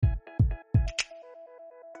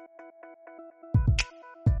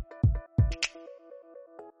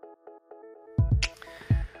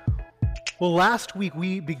Well, last week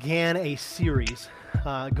we began a series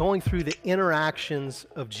going through the interactions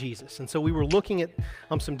of Jesus. And so we were looking at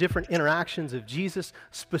some different interactions of Jesus,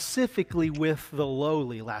 specifically with the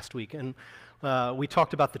lowly last week. And we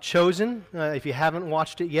talked about The Chosen. If you haven't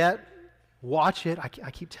watched it yet, watch it. I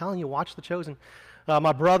keep telling you, watch The Chosen.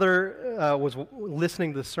 My brother was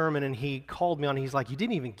listening to the sermon, and he called me on. He's like, "You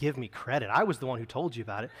didn't even give me credit. I was the one who told you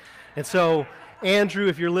about it." And so, Andrew,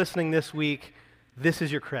 if you're listening this week, this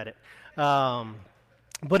is your credit.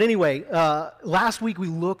 But anyway, last week we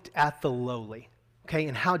looked at the lowly, okay,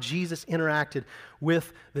 and how Jesus interacted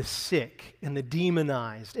with the sick and the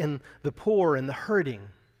demonized and the poor and the hurting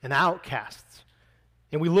and outcasts.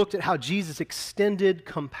 And we looked at how Jesus extended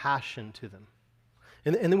compassion to them.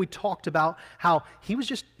 And then we talked about how he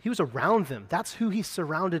was around them. That's who he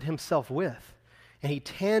surrounded himself with. And he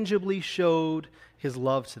tangibly showed his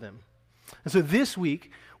love to them. And so this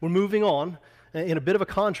week, we're moving on. In a bit of a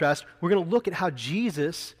contrast, we're going to look at how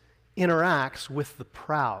Jesus interacts with the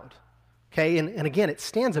proud. Okay, and again, it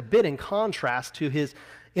stands a bit in contrast to his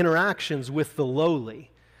interactions with the lowly,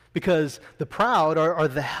 because the proud are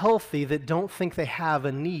the healthy that don't think they have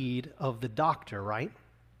a need of the doctor, right?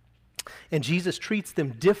 And Jesus treats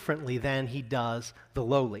them differently than he does the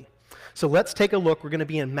lowly. So let's take a look. We're going to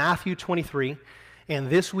be in Matthew 23. And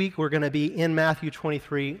this week, we're going to be in Matthew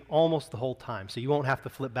 23 almost the whole time. So you won't have to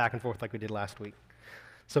flip back and forth like we did last week.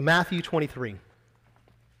 So Matthew 23.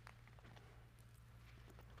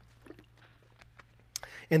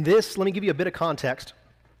 And this, let me give you a bit of context.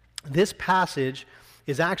 This passage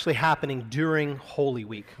is actually happening during Holy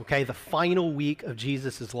Week, okay? The final week of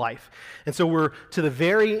Jesus' life. And so we're to the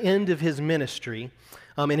very end of his ministry.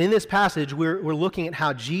 And in this passage, we're looking at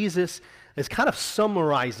how Jesus is kind of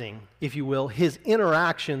summarizing, if you will, his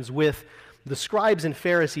interactions with the scribes and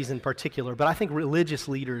Pharisees in particular, but I think religious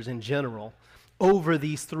leaders in general, over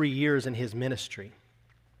these 3 years in his ministry.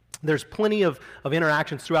 There's plenty of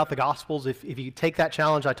interactions throughout the Gospels. If you take that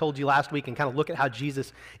challenge I told you last week and kind of look at how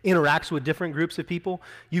Jesus interacts with different groups of people,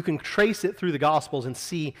 you can trace it through the Gospels and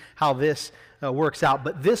see how this works out.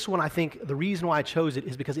 But this one, I think, the reason why I chose it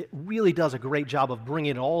is because it really does a great job of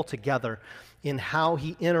bringing it all together in how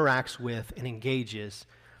he interacts with and engages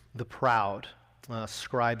the proud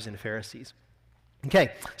scribes and Pharisees.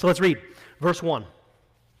 Okay, so let's read verse 1.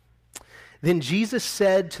 Then Jesus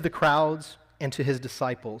said to the crowds and to his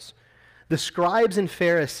disciples, "The scribes and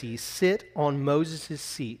Pharisees sit on Moses'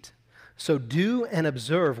 seat, so do and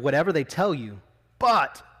observe whatever they tell you,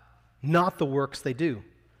 but not the works they do.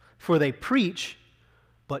 For they preach,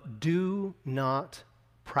 but do not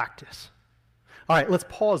practice." All right, let's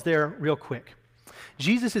pause there real quick.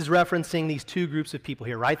 Jesus is referencing these two groups of people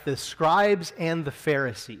here, right? The scribes and the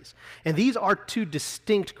Pharisees. And these are two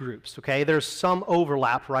distinct groups, okay? There's some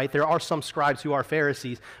overlap, right? There are some scribes who are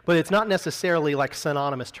Pharisees, but it's not necessarily like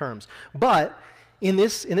synonymous terms. But in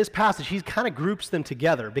this passage, he kind of groups them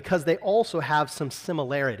together because they also have some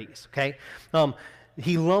similarities, okay?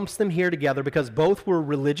 He lumps them here together because both were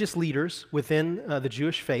religious leaders within the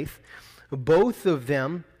Jewish faith. Both of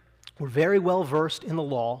them were very well versed in the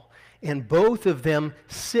law, and both of them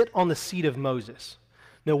sit on the seat of Moses.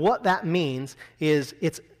 Now, what that means is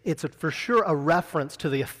it's for sure a reference to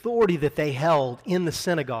the authority that they held in the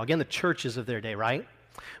synagogue, in the churches of their day, right?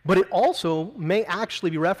 But it also may actually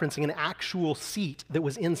be referencing an actual seat that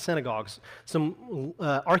was in synagogues. Some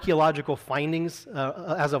archaeological findings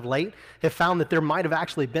as of late have found that there might have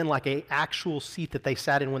actually been like an actual seat that they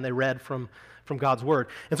sat in when they read from God's Word.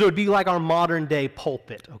 And so it would be like our modern day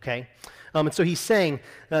pulpit, okay? And so he's saying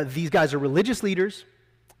these guys are religious leaders,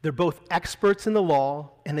 they're both experts in the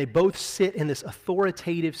law, and they both sit in this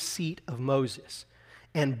authoritative seat of Moses.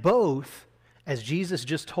 And both, as Jesus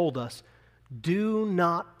just told us, do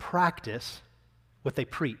not practice what they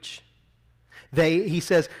preach. He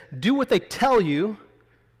says, do what they tell you,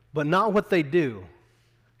 but not what they do.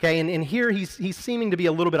 Okay, and here he's seeming to be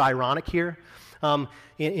a little bit ironic here.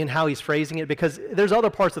 In how he's phrasing it, because there's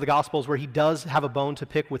other parts of the Gospels where he does have a bone to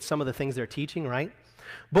pick with some of the things they're teaching, right?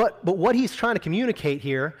 But what he's trying to communicate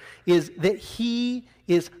here is that he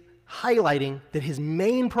is highlighting that his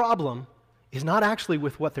main problem is not actually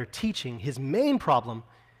with what they're teaching. His main problem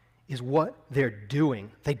is what they're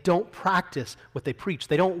doing. They don't practice what they preach.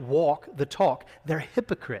 They don't walk the talk. They're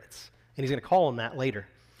hypocrites. And he's going to call them that later.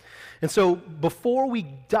 And so before we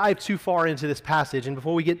dive too far into this passage and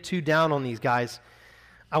before we get too down on these guys,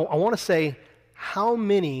 I want to say how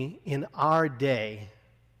many in our day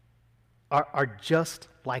are just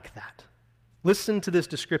like that. Listen to this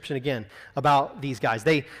description again about these guys.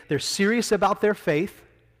 They're serious about their faith.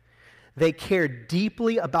 They care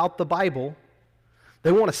deeply about the Bible.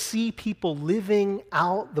 They want to see people living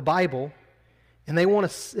out the Bible. And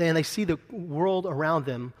they see the world around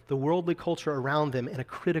them, the worldly culture around them in a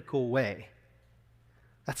critical way.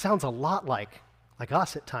 That sounds a lot like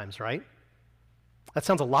us at times, right? That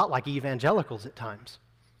sounds a lot like evangelicals at times.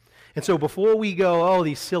 And so before we go, oh,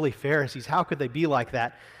 these silly Pharisees, how could they be like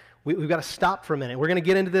that? We've got to stop for a minute. We're going to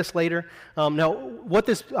get into this later. Now,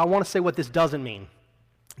 I want to say what this doesn't mean.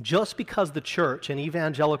 Just because the church and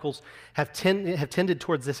evangelicals have tended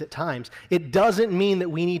towards this at times, it doesn't mean that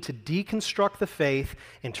we need to deconstruct the faith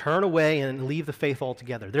and turn away and leave the faith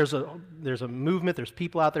altogether. There's a movement, there's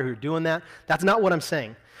people out there who are doing that. That's not what I'm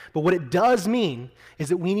saying. But what it does mean is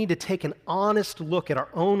that we need to take an honest look at our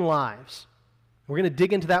own lives. We're going to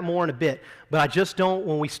dig into that more in a bit, but I just don't,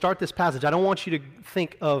 when we start this passage, I don't want you to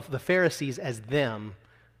think of the Pharisees as them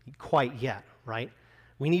quite yet, right?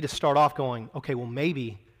 We need to start off going, okay, well,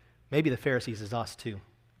 maybe the Pharisees is us too.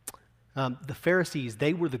 The Pharisees,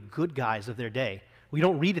 they were the good guys of their day. We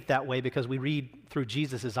don't read it that way because we read through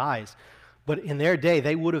Jesus' eyes, but in their day,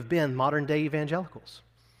 they would have been modern-day evangelicals,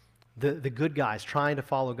 the good guys trying to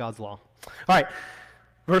follow God's law. All right,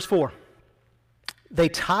 verse 4. They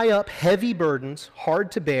tie up heavy burdens,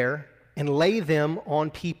 hard to bear, and lay them on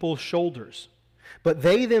people's shoulders. But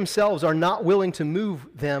they themselves are not willing to move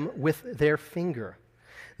them with their finger.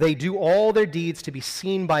 They do all their deeds to be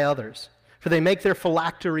seen by others, for they make their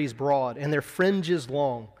phylacteries broad and their fringes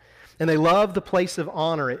long. And they love the place of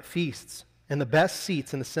honor at feasts and the best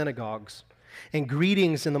seats in the synagogues and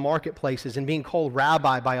greetings in the marketplaces and being called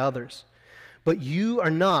rabbi by others. But you are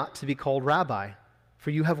not to be called rabbi,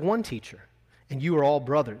 for you have one teacher, and you are all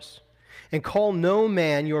brothers. And call no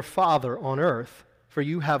man your father on earth, for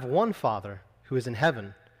you have one Father who is in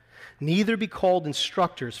heaven. Neither be called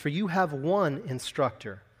instructors, for you have one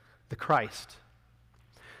instructor, the Christ.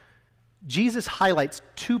 Jesus highlights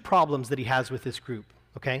two problems that he has with this group,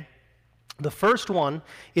 okay? The first one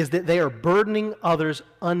is that they are burdening others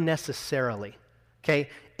unnecessarily, okay?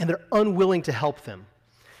 And they're unwilling to help them.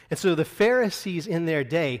 And so the Pharisees in their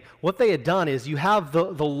day, what they had done is you have the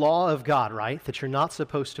law of God, right, that you're not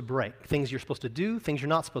supposed to break. Things you're supposed to do, things you're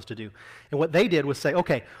not supposed to do. And what they did was say,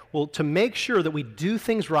 okay, well, to make sure that we do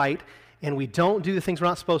things right and we don't do the things we're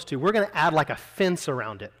not supposed to, we're going to add like a fence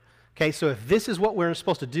around it. Okay, so if this is what we're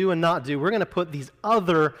supposed to do and not do, we're going to put these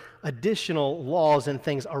other additional laws and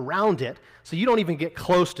things around it so you don't even get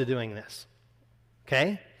close to doing this.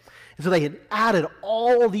 Okay? And so they had added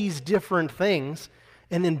all these different things,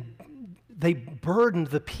 and then they burdened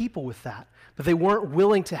the people with that, but they weren't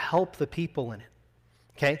willing to help the people in it.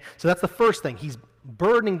 Okay? So that's the first thing. He's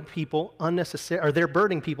burdening people unnecessarily, or they're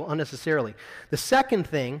burdening people unnecessarily. The second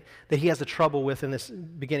thing that he has a trouble with in this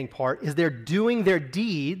beginning part is they're doing their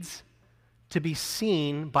deeds to be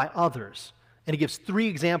seen by others. And he gives three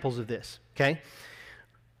examples of this, okay?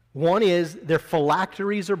 One is their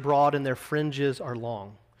phylacteries are broad and their fringes are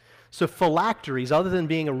long. So phylacteries, other than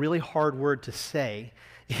being a really hard word to say,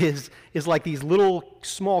 is like these little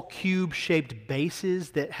small cube-shaped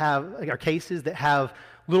bases that have, or cases that have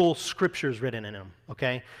little scriptures written in them,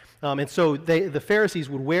 okay? And so the Pharisees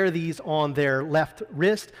would wear these on their left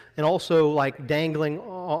wrist and also like dangling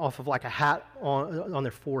off of like a hat on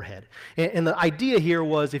their forehead. And the idea here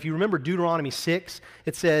was, if you remember Deuteronomy 6,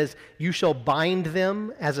 it says, you shall bind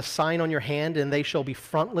them as a sign on your hand and they shall be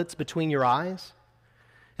frontlets between your eyes.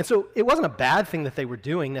 And so it wasn't a bad thing that they were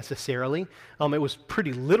doing necessarily. It was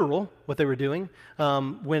pretty literal what they were doing,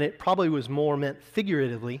 when it probably was more meant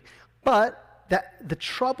figuratively. But the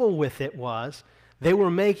trouble with it was they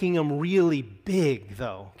were making them really big,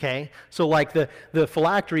 though, okay? So like the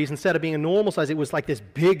phylacteries, instead of being a normal size, it was like this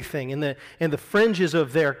big thing. And the fringes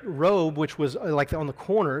of their robe, which was like on the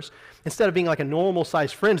corners, instead of being like a normal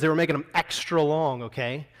size fringe, they were making them extra long,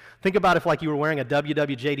 okay? Think about if like you were wearing a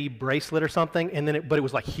WWJD bracelet or something, but it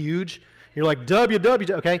was like huge. You're like,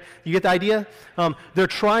 WWJD, okay? You get the idea? They're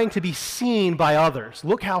trying to be seen by others.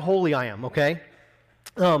 Look how holy I am, okay?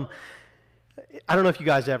 I don't know if you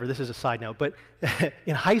guys ever, this is a side note, but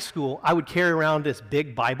in high school, I would carry around this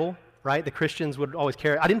big Bible, right? The Christians would always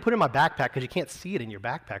carry it. I didn't put it in my backpack because you can't see it in your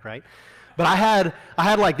backpack, right? But I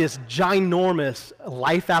had like this ginormous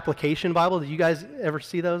Life Application Bible. Did you guys ever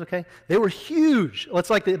see those, okay? They were huge. It's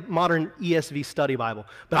like the modern ESV study Bible.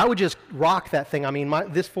 But I would just rock that thing. I mean,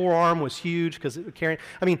 this forearm was huge because it would carry,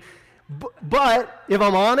 but if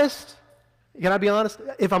I'm honest, can I be honest?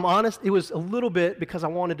 If I'm honest, it was a little bit because I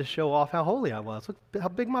wanted to show off how holy I was. Look how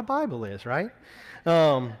big my Bible is, right?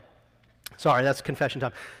 Sorry, that's confession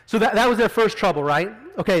time. So that was their first trouble, right?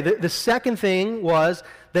 Okay, the second thing was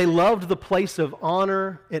they loved the place of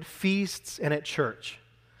honor at feasts and at church.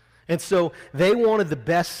 And so they wanted the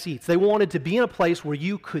best seats. They wanted to be in a place where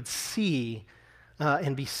you could see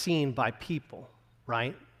and be seen by people.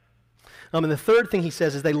 right? And the third thing he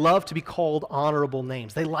says is they love to be called honorable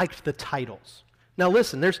names. They liked the titles. Now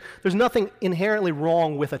listen, there's nothing inherently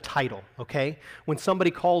wrong with a title, okay? When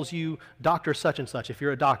somebody calls you Dr. such and such, if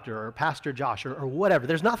you're a doctor, or Pastor Josh, or whatever,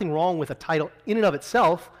 there's nothing wrong with a title in and of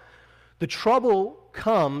itself. The trouble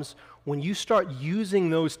comes when you start using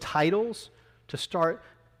those titles to start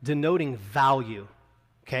denoting value,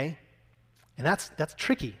 okay? And that's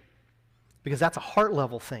tricky, because that's a heart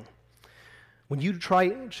level thing. When you try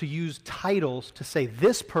to use titles to say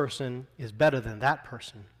this person is better than that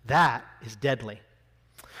person, that is deadly.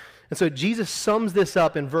 And so Jesus sums this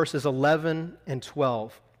up in verses 11 and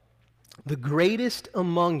 12. The greatest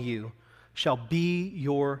among you shall be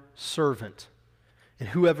your servant, and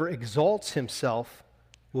whoever exalts himself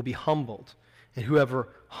will be humbled, and whoever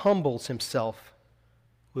humbles himself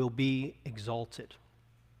will be exalted.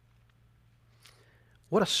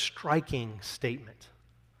 What a striking statement.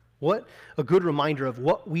 What a good reminder of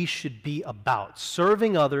what we should be about,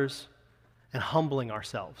 serving others and humbling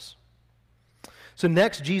ourselves. So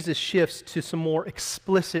next, Jesus shifts to some more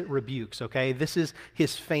explicit rebukes, okay? This is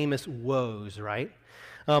his famous woes, right?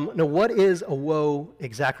 Now, what is a woe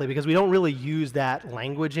exactly? Because we don't really use that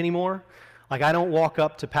language anymore. Like, I don't walk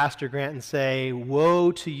up to Pastor Grant and say,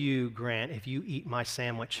 woe to you, Grant, if you eat my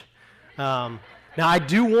sandwich. Now, I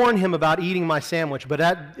do warn him about eating my sandwich, but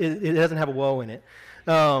it doesn't have a woe in it.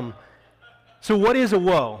 So what is a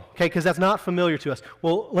woe? Okay, because that's not familiar to us.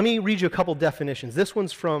 Well, let me read you a couple definitions. This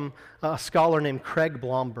one's from a scholar named Craig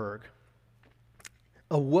Blomberg.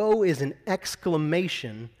 A woe is an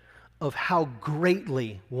exclamation of how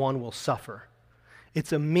greatly one will suffer.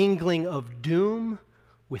 It's a mingling of doom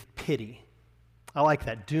with pity. I like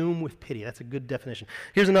that, doom with pity. That's a good definition.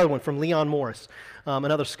 Here's another one from Leon Morris,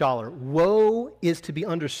 another scholar. Woe is to be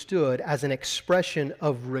understood as an expression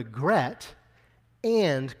of regret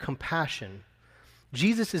and compassion.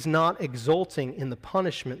 Jesus is not exulting in the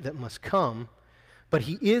punishment that must come, but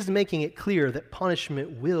he is making it clear that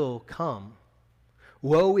punishment will come.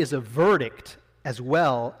 Woe is a verdict as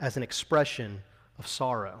well as an expression of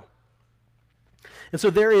sorrow. And so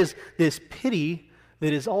there is this pity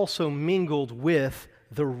that is also mingled with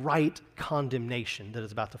the right condemnation that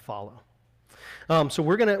is about to follow. So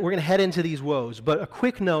we're gonna head into these woes, but a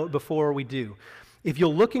quick note before we do. If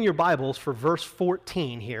you'll look in your Bibles for verse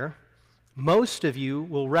 14 here, most of you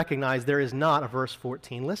will recognize there is not a verse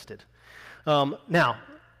 14 listed. Now,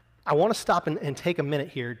 I want to stop and take a minute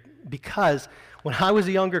here, because when I was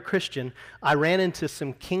a younger Christian, I ran into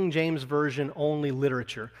some King James Version only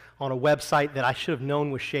literature on a website that I should have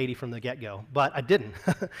known was shady from the get-go, but I didn't.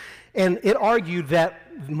 And it argued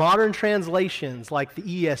that modern translations like the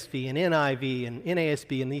ESV and NIV and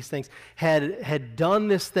NASB and these things had done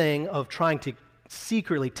this thing of trying to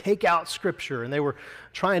secretly take out Scripture, and they were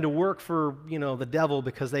trying to work for, the devil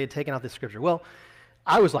because they had taken out this Scripture. Well,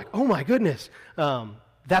 I was like, oh my goodness,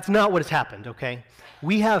 that's not what has happened, okay?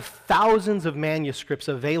 We have thousands of manuscripts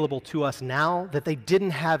available to us now that they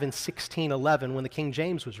didn't have in 1611 when the King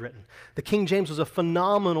James was written. The King James was a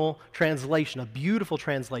phenomenal translation, a beautiful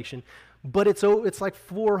translation, but it's like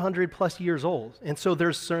 400 plus years old. And so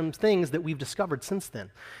there's some things that we've discovered since then.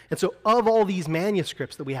 And so of all these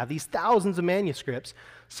manuscripts that we have, these thousands of manuscripts,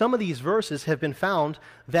 some of these verses have been found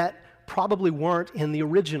that probably weren't in the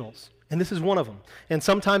originals. And this is one of them. And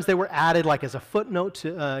sometimes they were added like as a footnote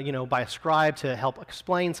to, by a scribe to help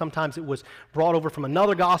explain. Sometimes it was brought over from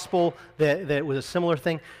another gospel that was a similar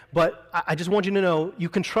thing. But I just want you to know, you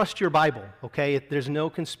can trust your Bible, okay? There's no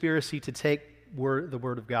conspiracy to take the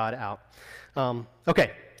Word of God out.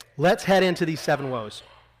 Okay, let's head into these 7 woes.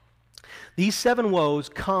 These 7 woes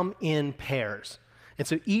come in pairs. And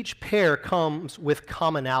so each pair comes with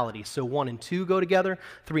commonality. So 1 and 2 go together,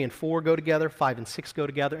 3 and 4 go together, 5 and 6 go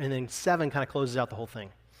together, and then 7 kind of closes out the whole thing.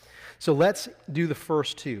 So let's do the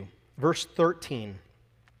first 2. Verse 13.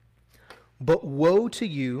 But woe to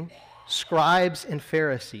you, scribes and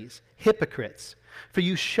Pharisees, hypocrites, for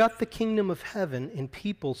you shut the kingdom of heaven in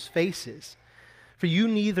people's faces. For you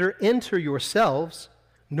neither enter yourselves,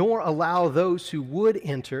 nor allow those who would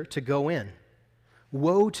enter to go in.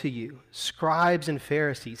 Woe to you, scribes and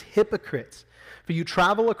Pharisees, hypocrites, for you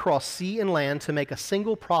travel across sea and land to make a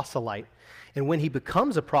single proselyte, and when he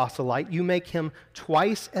becomes a proselyte, you make him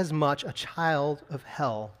twice as much a child of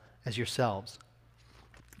hell as yourselves.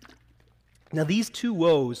 Now, these 2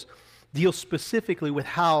 woes deal specifically with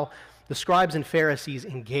how the scribes and Pharisees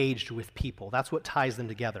engaged with people. That's what ties them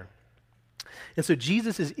together. And so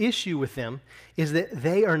Jesus' issue with them is that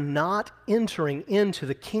they are not entering into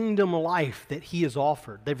the kingdom life that he has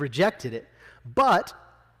offered. They've rejected it, but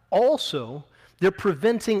also they're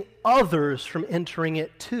preventing others from entering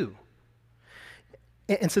it too.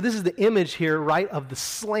 And so this is the image here, right, of the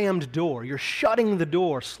slammed door. You're shutting the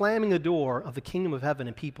door, slamming the door of the kingdom of heaven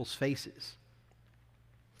in people's faces.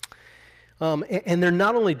 And they're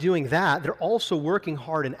not only doing that, they're also working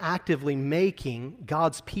hard and actively making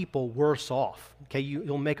God's people worse off. Okay,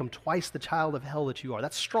 you'll make them twice the child of hell that you are.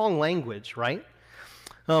 That's strong language, right?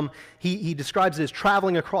 He describes it as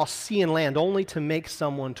traveling across sea and land only to make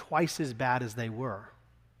someone twice as bad as they were.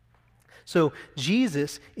 So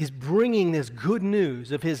Jesus is bringing this good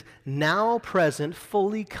news of his now present,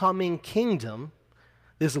 fully coming kingdom,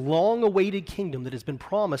 this long-awaited kingdom that has been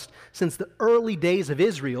promised since the early days of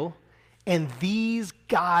Israel, and these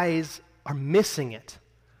guys are missing it.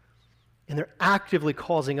 And they're actively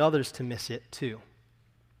causing others to miss it too.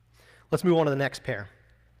 Let's move on to the next pair.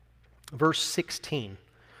 Verse 16.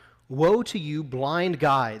 Woe to you, blind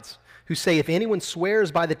guides, who say, if anyone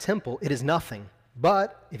swears by the temple, it is nothing.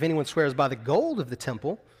 But if anyone swears by the gold of the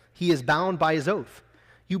temple, he is bound by his oath.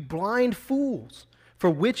 You blind fools, for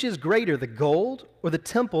which is greater, the gold or the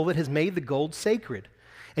temple that has made the gold sacred?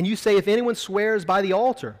 And you say, if anyone swears by the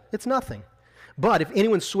altar, it's nothing. But if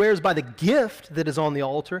anyone swears by the gift that is on the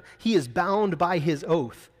altar, he is bound by his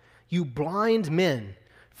oath. You blind men,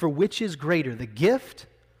 for which is greater, the gift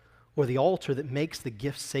or the altar that makes the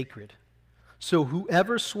gift sacred? So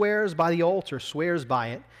whoever swears by the altar swears by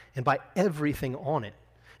it and by everything on it.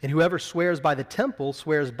 And whoever swears by the temple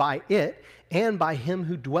swears by it and by him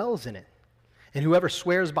who dwells in it. And whoever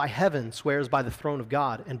swears by heaven swears by the throne of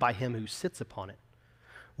God and by him who sits upon it.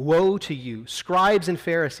 Woe to you, scribes and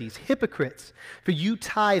Pharisees, hypocrites, for you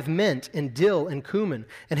tithe mint and dill and cumin,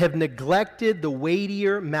 and have neglected the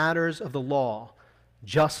weightier matters of the law,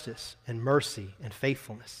 justice and mercy and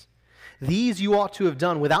faithfulness. These you ought to have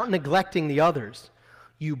done without neglecting the others.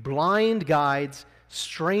 You blind guides,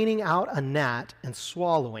 straining out a gnat and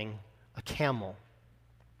swallowing a camel.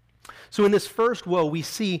 So in this first woe, we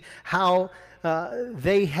see how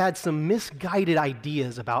they had some misguided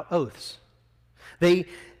ideas about oaths.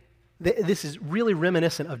 This is really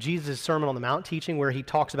reminiscent of Jesus' Sermon on the Mount teaching, where he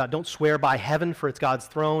talks about don't swear by heaven, for it's God's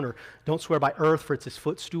throne, or don't swear by earth, for it's his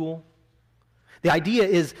footstool. The idea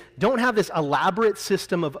is don't have this elaborate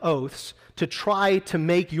system of oaths to try to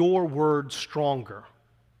make your word stronger.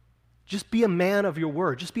 Just be a man of your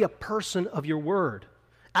word. Just be a person of your word.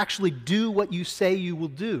 Actually do what you say you will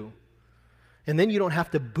do. And then you don't have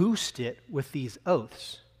to boost it with these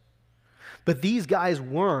oaths. But these guys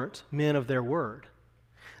weren't men of their word.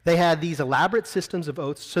 They had these elaborate systems of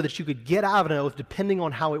oaths so that you could get out of an oath depending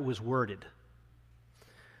on how it was worded.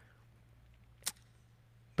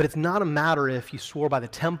 But it's not a matter if you swore by the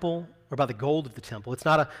temple or by the gold of the temple. It's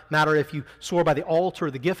not a matter if you swore by the altar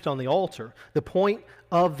or the gift on the altar. The point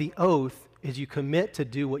of the oath is you commit to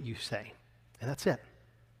do what you say. And that's it.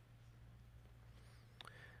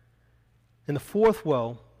 In the fourth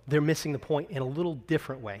woe, they're missing the point in a little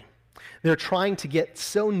different way. They're trying to get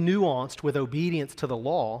so nuanced with obedience to the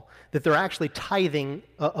law that they're actually tithing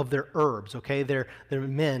of their herbs, okay? Their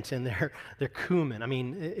mint and their cumin. I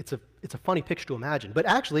mean, it's a funny picture to imagine. But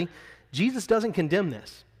actually, Jesus doesn't condemn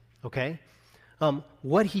this, okay?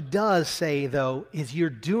 What he does say, though, is you're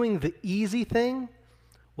doing the easy thing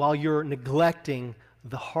while you're neglecting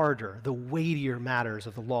the harder, the weightier matters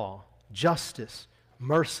of the law, justice,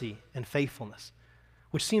 mercy, and faithfulness,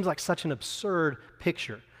 which seems like such an absurd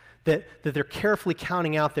picture. That they're carefully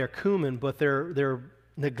counting out their cumin, but they're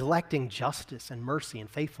neglecting justice and mercy and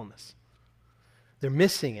faithfulness. They're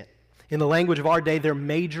missing it. In the language of our day, they're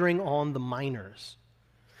majoring on the minors.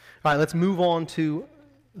 All right, let's move on to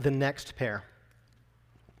the next pair.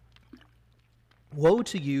 Woe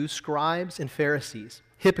to you, scribes and Pharisees,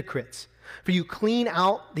 hypocrites, for you clean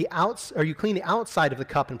the outside of the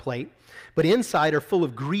cup and plate, but inside are full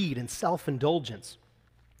of greed and self-indulgence.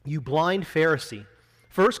 You blind Pharisee,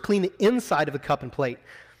 first clean the inside of the cup and plate,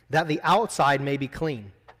 that the outside may be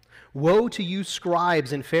clean. Woe to you,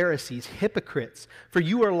 scribes and Pharisees, hypocrites, for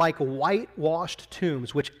you are like whitewashed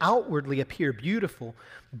tombs, which outwardly appear beautiful,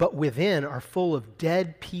 but within are full of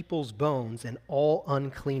dead people's bones and all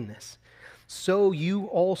uncleanness. So you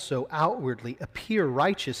also outwardly appear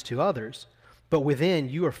righteous to others, but within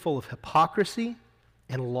you are full of hypocrisy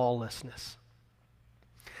and lawlessness.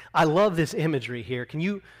 I love this imagery here. Can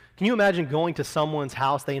you imagine going to someone's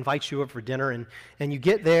house, they invite you over for dinner, and you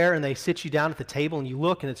get there and they sit you down at the table and you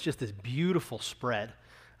look and it's just this beautiful spread.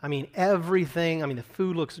 I mean, everything, the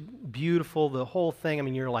food looks beautiful, the whole thing,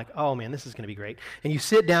 you're like, oh man, this is going to be great. And you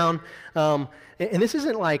sit down, and this is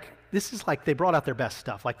like they brought out their best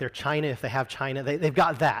stuff, like their china, if they have china, they've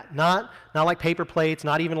got that. Not like paper plates,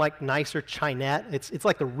 not even like nicer chinette. It's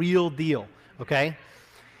like the real deal, okay?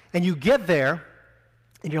 And you get there,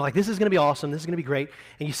 And you're like, this is going to be awesome. This is going to be great.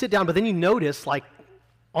 And you sit down, but then you notice, like,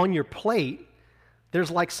 on your plate,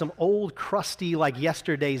 there's like some old, crusty, like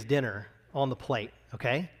yesterday's dinner on the plate,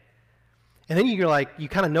 okay? And then you're like, you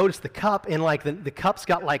kind of notice the cup, and like the cup's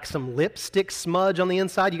got like some lipstick smudge on the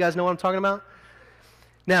inside. You guys know what I'm talking about?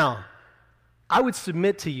 Now, I would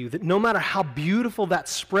submit to you that no matter how beautiful that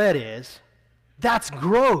spread is, that's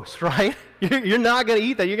gross, right? You're not going to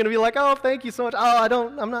eat that. You're going to be like, oh, thank you so much. Oh,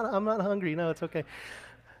 I'm not hungry. No, it's okay.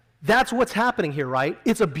 That's what's happening here, right?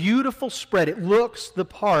 It's a beautiful spread. It looks the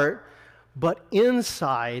part, but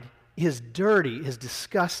inside is dirty, is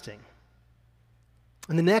disgusting.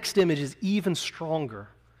 And the next image is even stronger.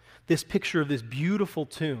 This picture of this beautiful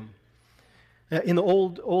tomb. In the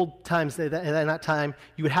old times, at that time,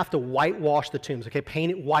 you would have to whitewash the tombs, okay?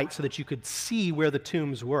 Paint it white so that you could see where the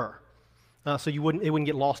tombs were. So it wouldn't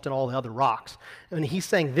get lost in all the other rocks. And he's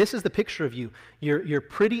saying, this is the picture of you. You're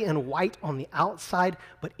pretty and white on the outside,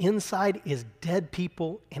 but inside is dead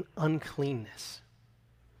people and uncleanness.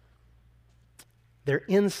 Their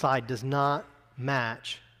inside does not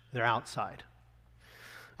match their outside.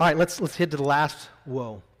 All right, let's head to the last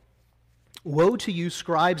woe. Woe to you,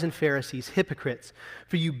 scribes and Pharisees, hypocrites,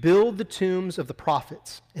 for you build the tombs of the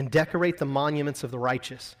prophets and decorate the monuments of the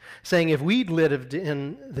righteous, saying, if we'd lived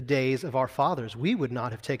in the days of our fathers, we would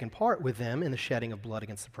not have taken part with them in the shedding of blood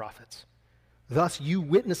against the prophets. Thus you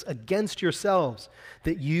witness against yourselves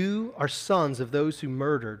that you are sons of those who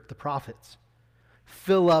murdered the prophets.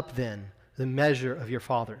 Fill up then the measure of your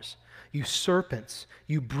fathers. You serpents,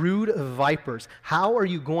 you brood of vipers, how are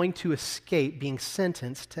you going to escape being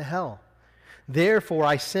sentenced to hell? Therefore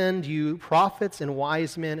I send you prophets and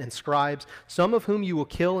wise men and scribes, some of whom you will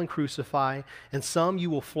kill and crucify, and some you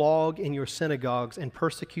will flog in your synagogues and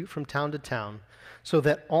persecute from town to town, so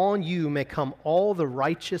that on you may come all the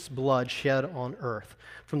righteous blood shed on earth,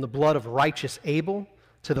 from the blood of righteous Abel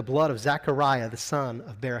to the blood of Zechariah the son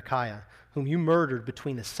of Berechiah, whom you murdered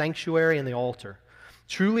between the sanctuary and the altar.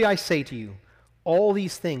 Truly I say to you, all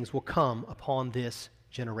these things will come upon this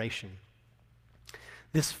generation.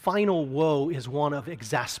 This final woe is one of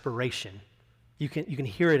exasperation. You can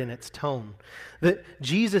hear it in its tone. That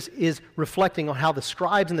Jesus is reflecting on how the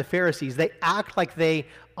scribes and the Pharisees, they act like they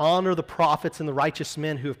honor the prophets and the righteous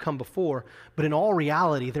men who have come before, but in all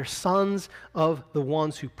reality, they're sons of the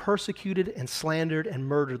ones who persecuted and slandered and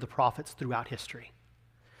murdered the prophets throughout history.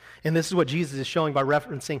 And this is what Jesus is showing by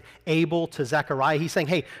referencing Abel to Zechariah. He's saying,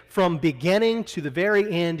 hey, from beginning to the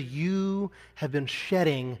very end, you have been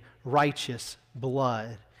shedding righteous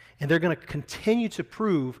blood. And they're going to continue to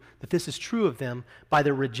prove that this is true of them by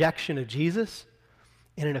their rejection of Jesus,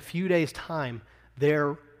 and in a few days' time,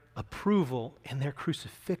 their approval and their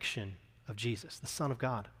crucifixion of Jesus, the Son of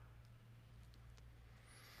God.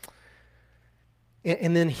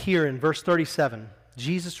 And then here in verse 37,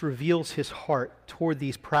 Jesus reveals his heart toward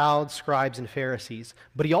these proud scribes and Pharisees,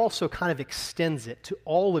 but he also kind of extends it to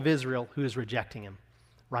all of Israel who is rejecting him,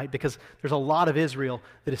 right? Because there's a lot of Israel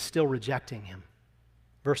that is still rejecting him.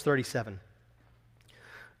 Verse 37,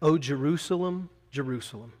 O Jerusalem,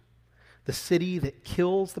 Jerusalem, the city that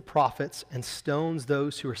kills the prophets and stones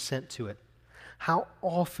those who are sent to it. How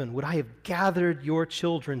often would I have gathered your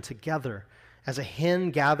children together as a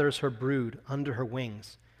hen gathers her brood under her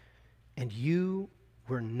wings, and you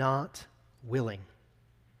were not willing.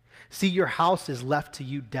 See, your house is left to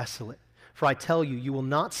you desolate. For I tell you, you will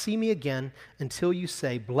not see me again until you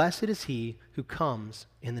say, blessed is he who comes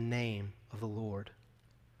in the name of the Lord.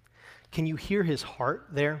 Can you hear his heart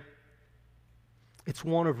there? It's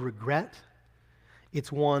one of regret.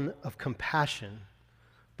 It's one of compassion.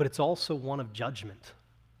 But it's also one of judgment,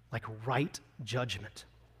 like right judgment.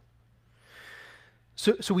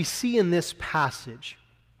 So we see in this passage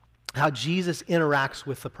how Jesus interacts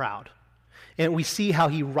with the proud. And we see how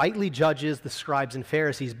he rightly judges the scribes and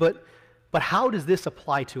Pharisees. But how does this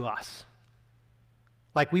apply to us?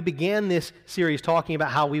 Like, we began this series talking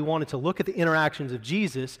about how we wanted to look at the interactions of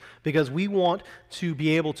Jesus because we want to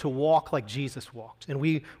be able to walk like Jesus walked. And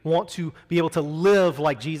we want to be able to live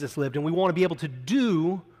like Jesus lived. And we want to be able to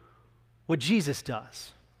do what Jesus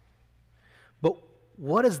does. But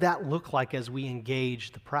what does that look like as we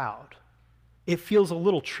engage the proud? It feels a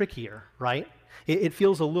little trickier, right? It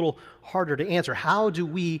feels a little harder to answer. What do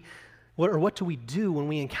we do when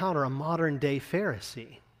we encounter a modern day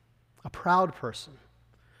Pharisee, a proud person?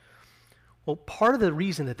 Well, part of the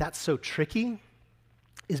reason that that's so tricky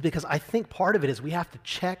is because I think part of it is we have to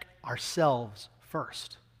check ourselves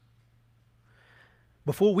first.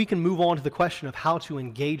 Before we can move on to the question of how to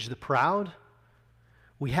engage the proud,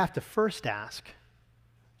 we have to first ask,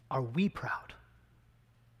 are we proud?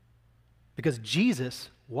 Because Jesus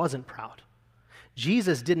wasn't proud.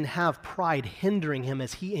 Jesus didn't have pride hindering him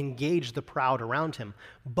as he engaged the proud around him,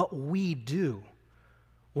 but we do.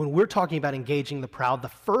 When we're talking about engaging the proud, the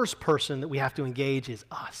first person that we have to engage is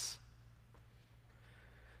us.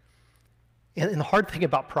 And the hard thing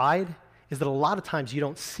about pride is that a lot of times you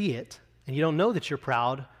don't see it, and you don't know that you're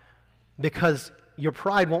proud because your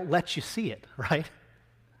pride won't let you see it, right?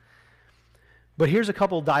 But here's a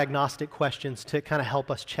couple diagnostic questions to kind of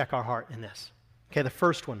help us check our heart in this. Okay, the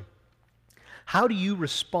first one. How do you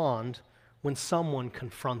respond when someone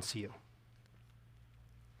confronts you?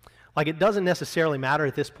 Like, it doesn't necessarily matter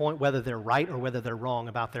at this point whether they're right or whether they're wrong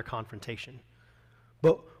about their confrontation.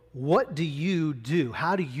 But what do you do?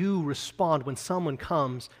 How do you respond when someone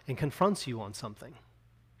comes and confronts you on something?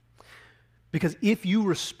 Because if you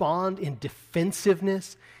respond in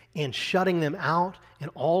defensiveness and shutting them out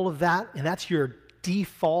and all of that, and that's your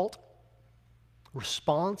default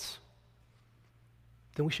response,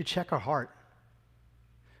 then we should check our heart.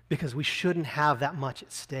 Because we shouldn't have that much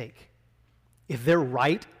at stake. If they're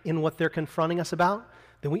right in what they're confronting us about,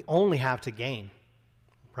 then we only have to gain,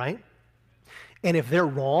 right? And if they're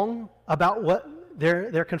wrong about what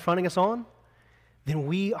they're confronting us on, then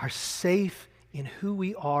we are safe in who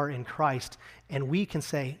we are in Christ, and we can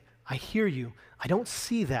say, I hear you. I don't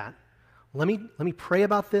see that. Let me pray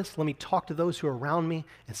about this. Let me talk to those who are around me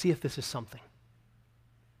and see if this is something.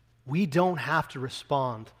 We don't have to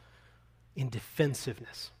respond in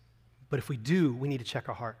defensiveness. But if we do, we need to check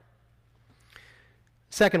our heart.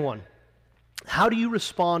 Second one, how do you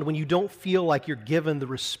respond when you don't feel like you're given the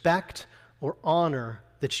respect or honor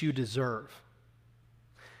that you deserve?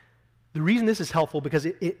 The reason this is helpful because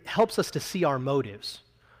it helps us to see our motives.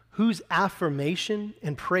 Whose affirmation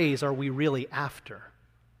and praise are we really after?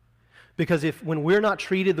 Because when we're not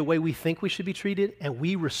treated the way we think we should be treated and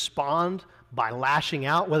we respond by lashing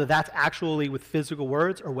out, whether that's actually with physical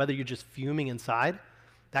words or whether you're just fuming inside,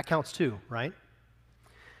 that counts too, right?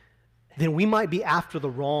 Then we might be after the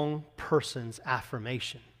wrong person's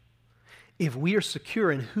affirmation. If we are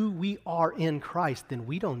secure in who we are in Christ, then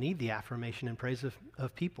we don't need the affirmation and praise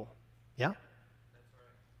of people. Yeah?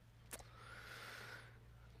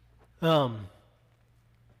 The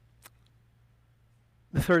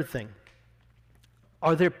third thing,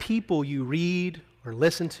 are there people you read or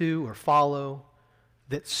listen to or follow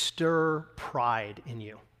that stir pride in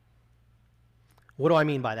you? What do I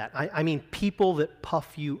mean by that? I mean people that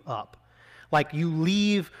puff you up. Like you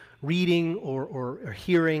leave reading or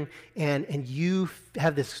hearing and you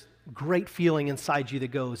have this great feeling inside you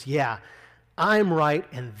that goes, yeah, I'm right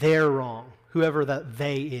and they're wrong, whoever that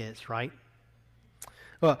they is, right?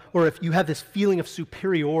 Or if you have this feeling of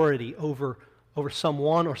superiority over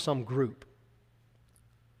someone or some group,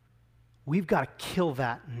 we've got to kill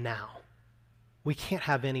that now. We can't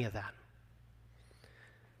have any of that.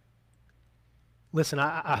 Listen,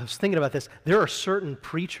 I was thinking about this. There are certain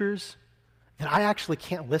preachers that I actually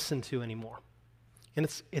can't listen to anymore. And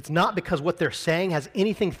it's not because what they're saying has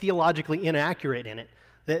anything theologically inaccurate in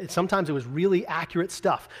it. Sometimes it was really accurate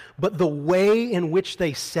stuff. But the way in which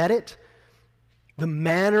they said it, the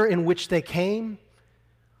manner in which they came,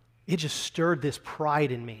 it just stirred this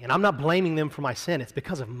pride in me. And I'm not blaming them for my sin. It's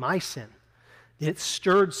because of my sin. It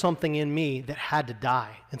stirred something in me that had to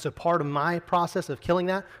die. And so part of my process of killing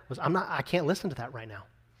that was I can't listen to that right now.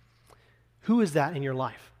 Who is that in your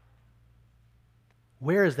life?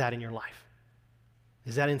 Where is that in your life?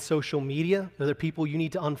 Is that in social media? Are there people you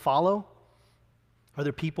need to unfollow? Are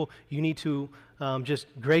there people you need to just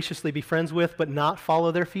graciously be friends with but not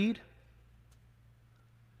follow their feed?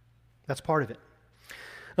 That's part of it.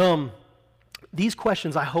 These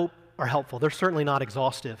questions, I hope, are helpful. They're certainly not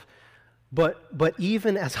exhaustive. But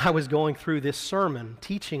even as I was going through this sermon,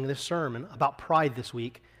 teaching this sermon about pride this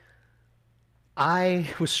week, I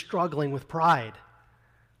was struggling with pride.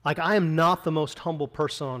 Like, I am not the most humble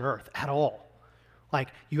person on earth at all. Like,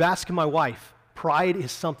 you ask my wife, pride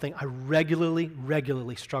is something I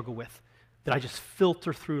regularly struggle with, that I just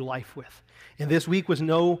filter through life with. And this week was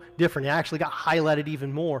no different. It actually got highlighted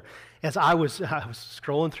even more as I was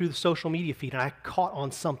scrolling through the social media feed and I caught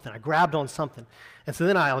on something. I grabbed on something. And so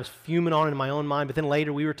then I was fuming on it in my own mind, but then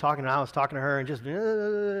later we were talking and I was talking to her and just,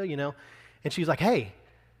 and she was like, hey,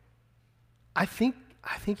 I think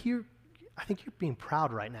you're being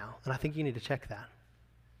proud right now, and I think you need to check that.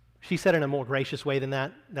 She said it in a more gracious way than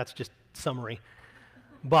that. That's just summary.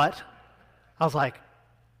 But I was like,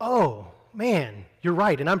 oh, man, you're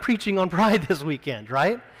right. And I'm preaching on pride this weekend,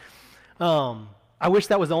 right? I wish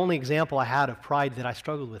that was the only example I had of pride that I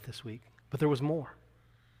struggled with this week. But there was more.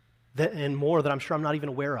 And more that I'm sure I'm not even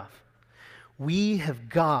aware of. We have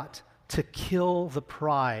got to kill the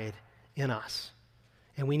pride in us.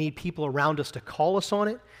 and we need people around us to call us on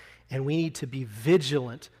it, and we need to be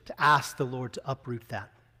vigilant to ask the Lord to uproot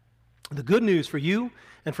that. The good news for you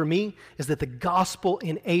and for me is that the gospel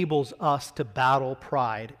enables us to battle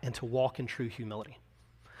pride and to walk in true humility.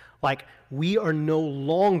 Like, we are no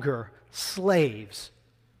longer slaves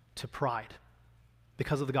to pride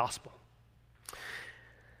because of the gospel.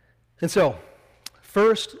 And so,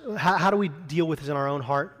 first, how do we deal with this in our own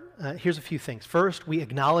heart? Here's a few things. First, we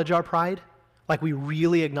acknowledge our pride. Like, we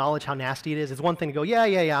really acknowledge how nasty it is. It's one thing to go,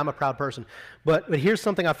 yeah, I'm a proud person. But here's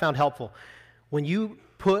something I found helpful. When you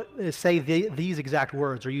say these exact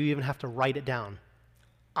words, or you even have to write it down,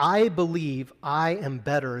 I believe I am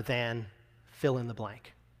better than fill in the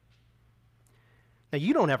blank. Now,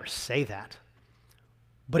 you don't ever say that.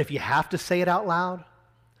 But if you have to say it out loud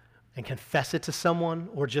and confess it to someone,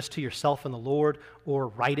 or just to yourself and the Lord, or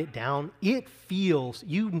write it down, you feel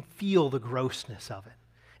the grossness of it.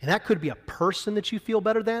 And that could be a person that you feel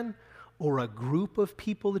better than, or a group of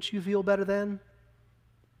people that you feel better than.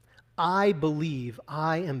 I believe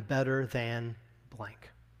I am better than blank.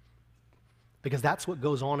 Because that's what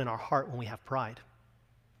goes on in our heart when we have pride.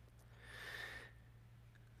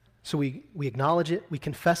 So we acknowledge it, we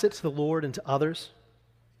confess it to the Lord and to others,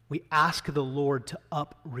 we ask the Lord to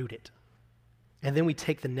uproot it. And then we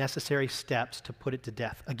take the necessary steps to put it to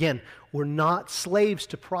death. Again, we're not slaves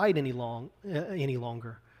to pride any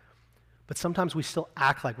longer. But sometimes we still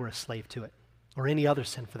act like we're a slave to it, or any other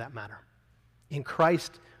sin for that matter. In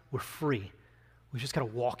Christ, we're free. We've just got to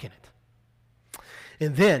walk in it.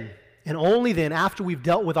 And then, and only then, after we've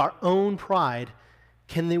dealt with our own pride,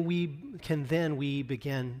 can then we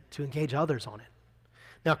begin to engage others on it.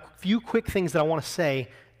 Now, a few quick things that I want to say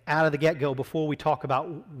out of the get-go before we talk about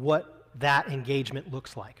what that engagement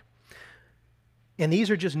looks like. And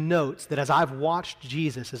these are just notes that as I've watched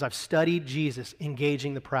Jesus, as I've studied Jesus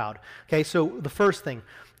engaging the proud. Okay, so the first thing,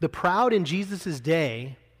 the proud in Jesus'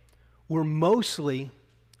 day were mostly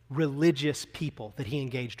religious people that he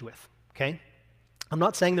engaged with. Okay? I'm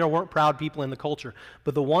not saying there weren't proud people in the culture,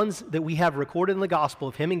 but the ones that we have recorded in the gospel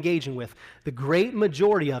of him engaging with, the great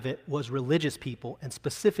majority of it was religious people, and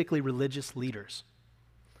specifically religious leaders.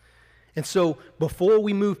 And so before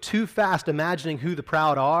we move too fast imagining who the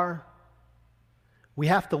proud are, we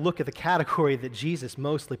have to look at the category that Jesus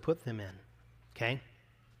mostly put them in, okay?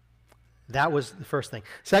 That was the first thing.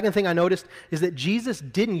 Second thing I noticed is that Jesus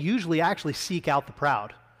didn't usually actually seek out the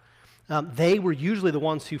proud. They were usually the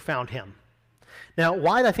ones who found him. Now,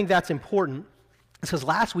 why I think that's important is because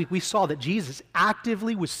last week we saw that Jesus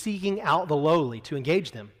actively was seeking out the lowly to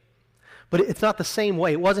engage them. But it's not the same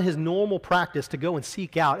way. It wasn't his normal practice to go and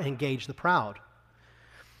seek out and engage the proud.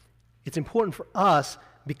 It's important for us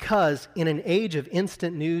because in an age of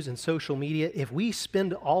instant news and social media, if we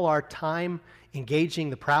spend all our time engaging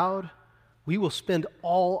the proud, we will spend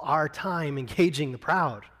all our time engaging the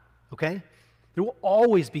proud, okay? There will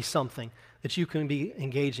always be something that you can be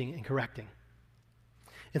engaging and correcting.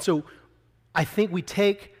 And so I think we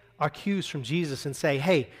take our cues from Jesus and say,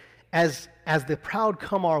 hey, as the proud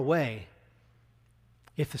come our way,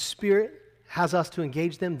 if the Spirit has us to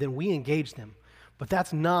engage them, then we engage them. But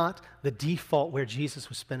that's not the default where Jesus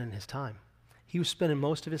was spending his time. He was spending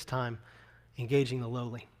most of his time engaging the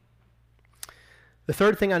lowly. The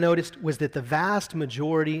third thing I noticed was that the vast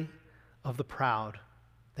majority of the proud,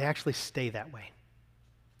 they actually stay that way.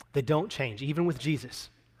 They don't change, even with Jesus,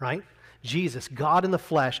 right? Jesus, God in the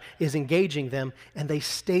flesh, is engaging them, and they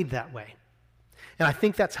stayed that way. And I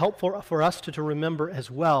think that's helpful for us to remember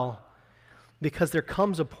as well, because there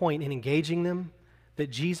comes a point in engaging them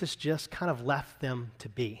that Jesus just kind of left them to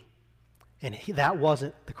be. And that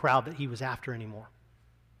wasn't the crowd that he was after anymore.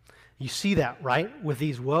 You see that, right, with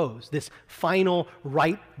these woes, this final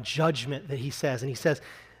right judgment that he says. And he says,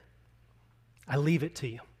 I leave it to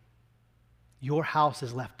you. Your house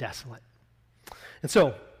is left desolate. And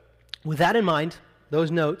so, with that in mind, those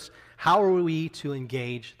notes, how are we to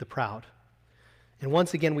engage the proud? And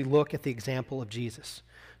once again, we look at the example of Jesus.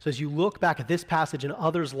 So as you look back at this passage and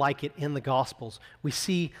others like it in the Gospels, we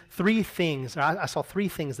see three things. I saw three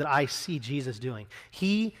things that I see Jesus doing.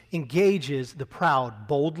 He engages the proud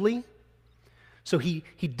boldly, so he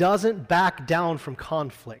doesn't back down from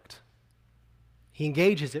conflict. He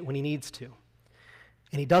engages it when he needs to.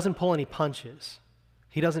 And he doesn't pull any punches.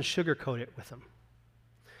 He doesn't sugarcoat it with them.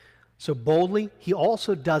 So boldly, he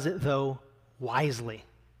also does it, though, wisely.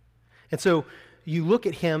 And so you look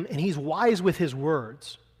at him, and he's wise with his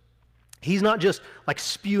words. He's not just like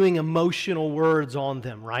spewing emotional words on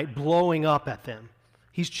them, right? Blowing up at them.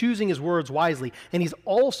 He's choosing his words wisely. And he's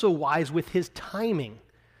also wise with his timing.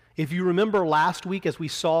 If you remember last week as we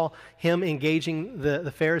saw him engaging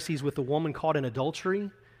the Pharisees with the woman caught in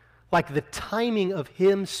adultery, like the timing of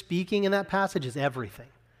him speaking in that passage is everything.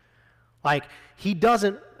 Like he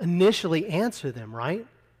doesn't initially answer them, right?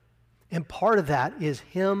 And part of that is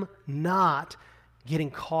him not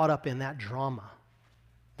getting caught up in that drama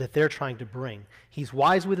that they're trying to bring. He's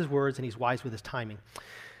wise with his words and he's wise with his timing.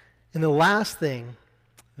 And the last thing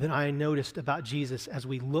that I noticed about Jesus as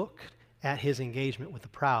we look at his engagement with the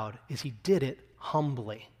proud is he did it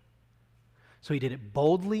humbly. So he did it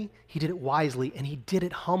boldly, he did it wisely, and he did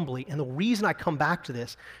it humbly. And the reason I come back to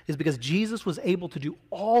this is because Jesus was able to do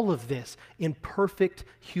all of this in perfect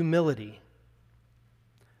humility.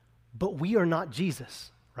 But we are not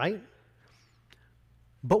Jesus, right?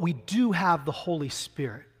 But we do have the Holy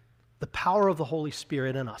Spirit, the power of the Holy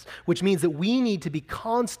Spirit in us, which means that we need to be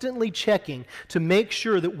constantly checking to make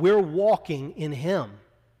sure that we're walking in him,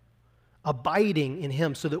 abiding in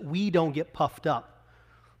him, so that we don't get puffed up.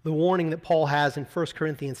 The warning that Paul has in 1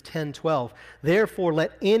 Corinthians 10:12, therefore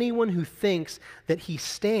let anyone who thinks that he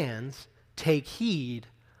stands take heed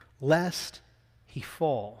lest he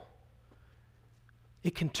fall.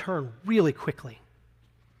 It can turn really quickly.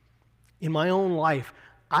 In my own life,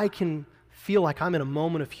 I can feel like I'm in a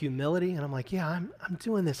moment of humility, and I'm like, yeah, I'm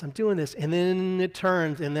doing this, and then it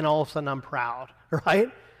turns, and then all of a sudden I'm proud, right?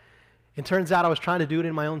 It turns out I was trying to do it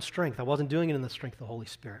in my own strength. I wasn't doing it in the strength of the Holy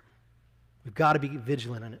Spirit. We've got to be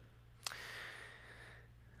vigilant in it.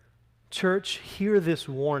 Church, hear this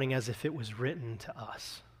warning as if it was written to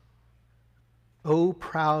us. O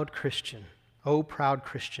proud Christian,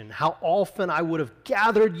 how often I would have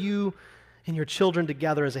gathered you and your children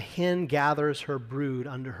together as a hen gathers her brood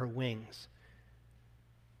under her wings,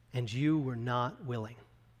 and you were not willing.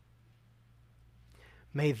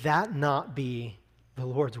 May that not be the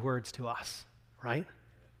Lord's words to us, right?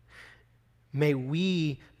 May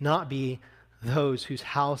we not be those whose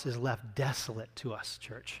house is left desolate to us,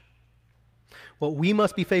 church. What we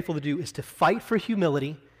must be faithful to do is to fight for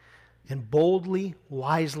humility and boldly,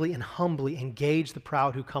 wisely, and humbly engage the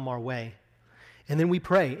proud who come our way. And then we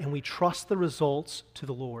pray and we trust the results to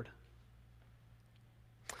the Lord.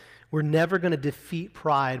 We're never going to defeat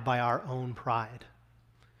pride by our own pride.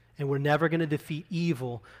 And we're never going to defeat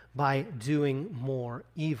evil by doing more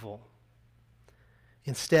evil.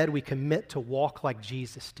 Instead, we commit to walk like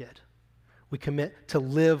Jesus did. We commit to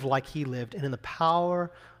live like he lived. And in the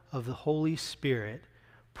power of the Holy Spirit,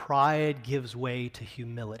 pride gives way to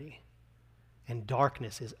humility, and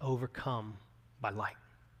darkness is overcome by light.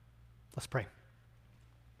 Let's pray.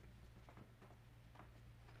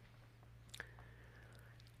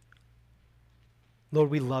 Lord,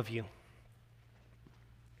 we love you.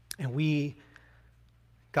 And we,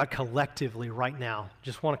 God, collectively right now,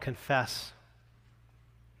 just want to confess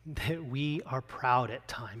that we are proud at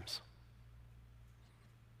times.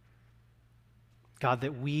 God,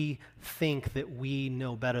 that we think that we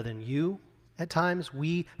know better than you at times.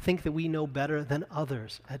 We think that we know better than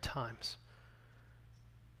others at times.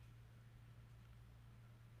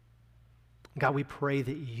 God, we pray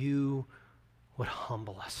that you would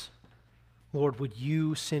humble us. Lord, would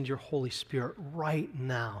you send your Holy Spirit right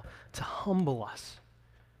now to humble us?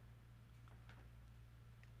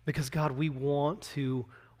 Because, God, we want to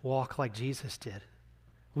walk like Jesus did.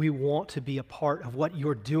 We want to be a part of what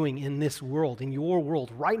you're doing in this world, in your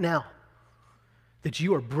world right now. That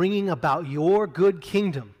you are bringing about your good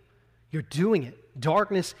kingdom. You're doing it.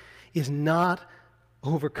 Darkness is not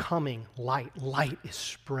overcoming light. Light is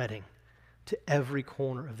spreading to every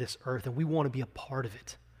corner of this earth, and we want to be a part of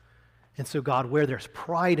it. And so, God, where there's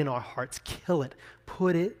pride in our hearts, kill it.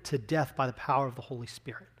 Put it to death by the power of the Holy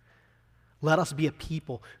Spirit. Let us be a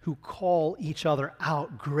people who call each other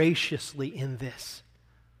out graciously in this.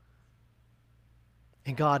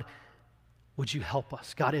 And God, would you help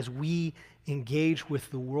us? God, as we engage with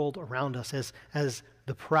the world around us, as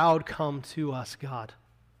the proud come to us, God,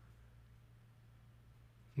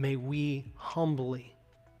 may we humbly,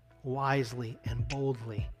 wisely, and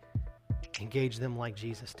boldly engage them like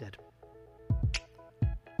Jesus did.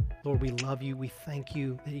 Lord, we love you. We thank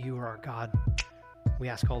you that you are our God. We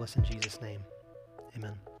ask all this in Jesus' name.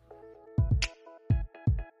 Amen.